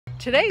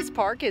Today's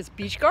park is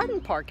Beach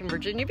Garden Park in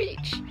Virginia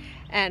Beach,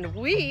 and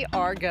we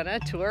are gonna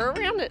tour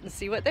around it and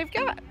see what they've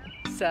got.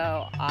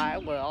 So I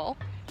will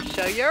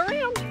show you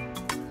around.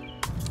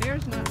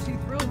 Bear's not too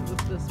thrilled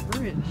with this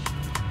bridge.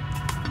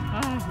 He's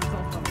all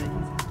fun that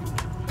he's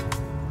happy.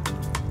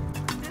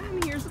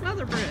 And here's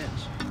another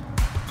bridge.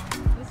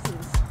 This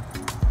is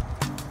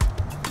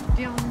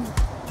down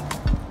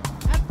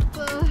at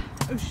the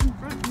ocean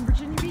front in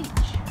Virginia Beach.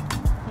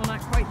 Well, not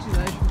quite to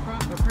the ocean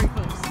front, but pretty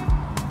close.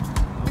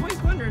 I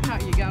always wondered how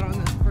you got on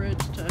this bridge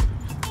to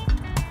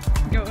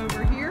go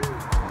over here,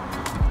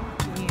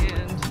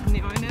 and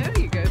now I know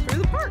you go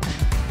through the park.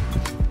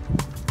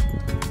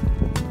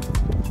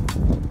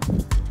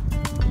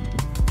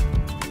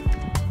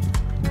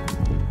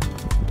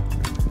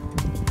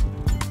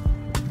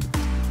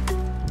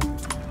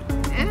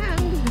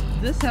 And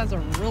this has a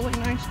really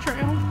nice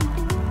trail.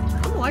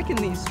 I'm liking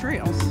these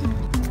trails.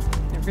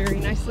 They're very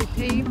nicely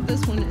paved.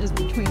 This one is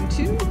between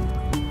two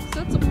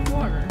sets of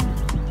water,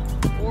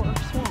 or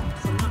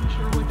swamps. I'm not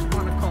sure what you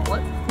want to call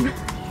it.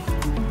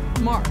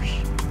 Marsh.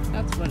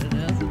 That's what it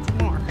is. It's a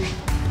marsh.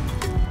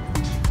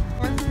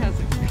 Park has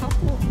a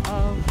couple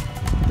of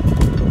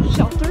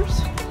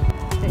shelters.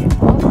 They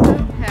also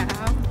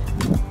have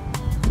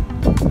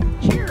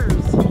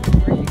chairs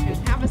where you can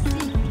have a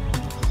seat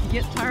if you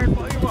get tired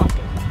while you're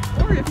walking,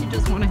 or if you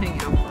just want to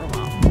hang out for a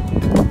while.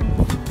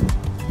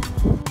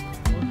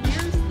 Well,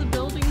 here's the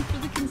building for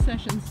the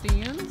concession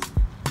stands.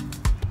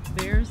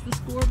 There's the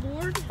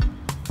scoreboard.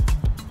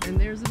 And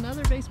there's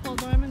another baseball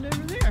diamond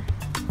over there.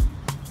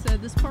 So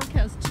this park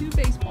has two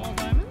baseball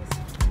diamonds.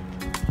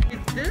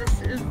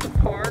 This is the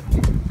park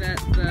that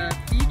the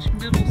Beach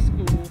Middle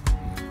School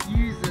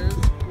uses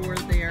for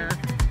their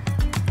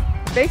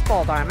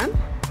baseball diamond.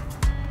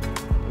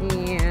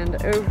 And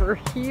over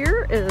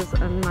here is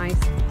a nice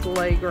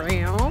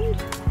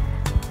playground.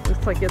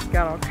 Looks like it's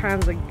got all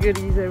kinds of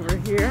goodies over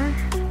here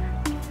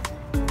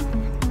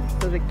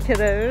for the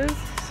kiddos.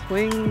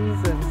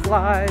 Swings and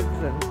slides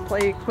and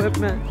play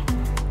equipment.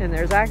 And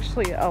there's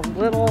actually a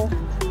little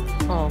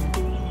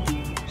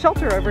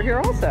shelter over here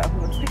also,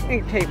 with a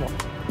picnic table.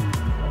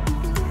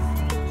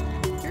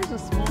 Here's a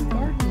small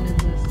garden in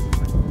this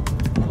park,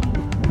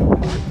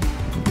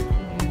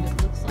 and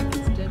it looks like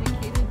it's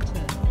dedicated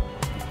to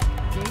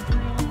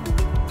Gabriel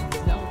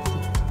Zells.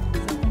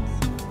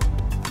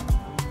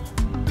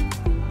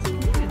 It's a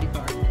community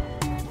garden.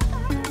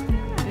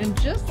 And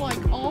just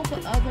like all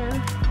the other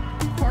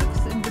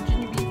parks in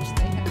Virginia Beach,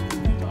 they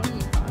have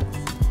doggy pots.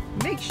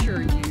 Make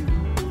sure you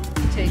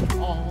take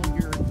all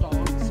your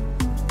dog's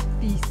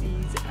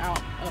feces out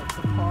of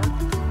the park,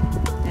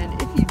 and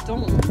if you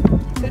don't, you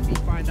could be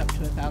fined up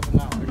to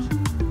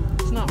 $1,000.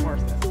 It's not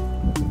worth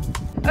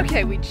it.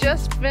 Okay, we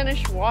just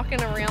finished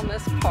walking around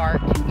this park,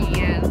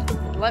 and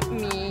let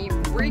me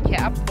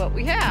recap what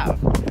we have.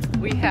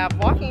 We have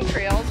walking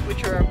trails,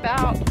 which are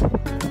about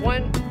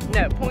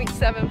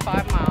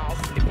 0.75 miles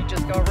if you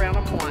just go around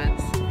them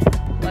once.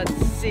 Let's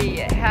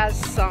see, it has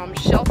some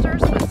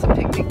shelters with some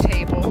picnic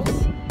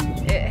tables.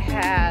 It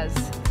has,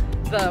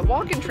 the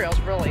walking trail's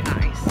really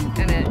nice,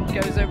 and it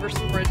goes over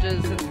some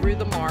bridges and through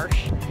the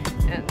marsh,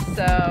 and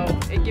so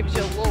it gives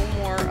you a little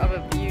more of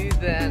a view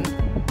than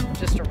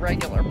just a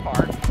regular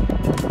park.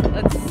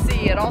 Let's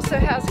see, it also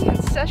has a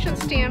concession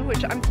stand,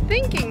 which I'm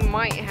thinking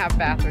might have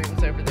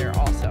bathrooms over there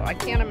also. I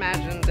can't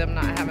imagine them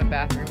not having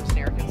bathrooms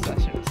near a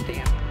concession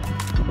stand.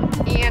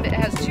 And it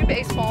has two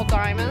baseball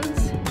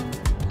diamonds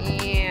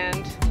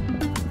and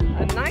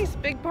a nice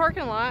big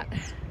parking lot.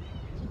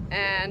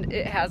 And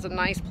it has a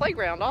nice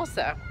playground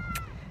also.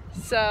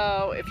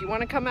 So if you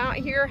want to come out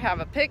here,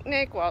 have a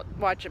picnic,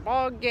 watch a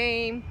ball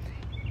game,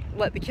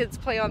 let the kids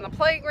play on the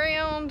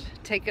playground,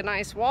 take a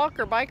nice walk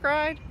or bike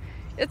ride,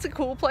 it's a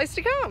cool place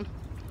to come.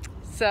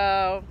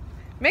 So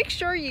make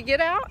sure you get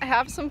out,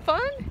 have some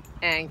fun,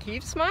 and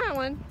keep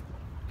smiling.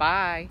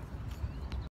 Bye.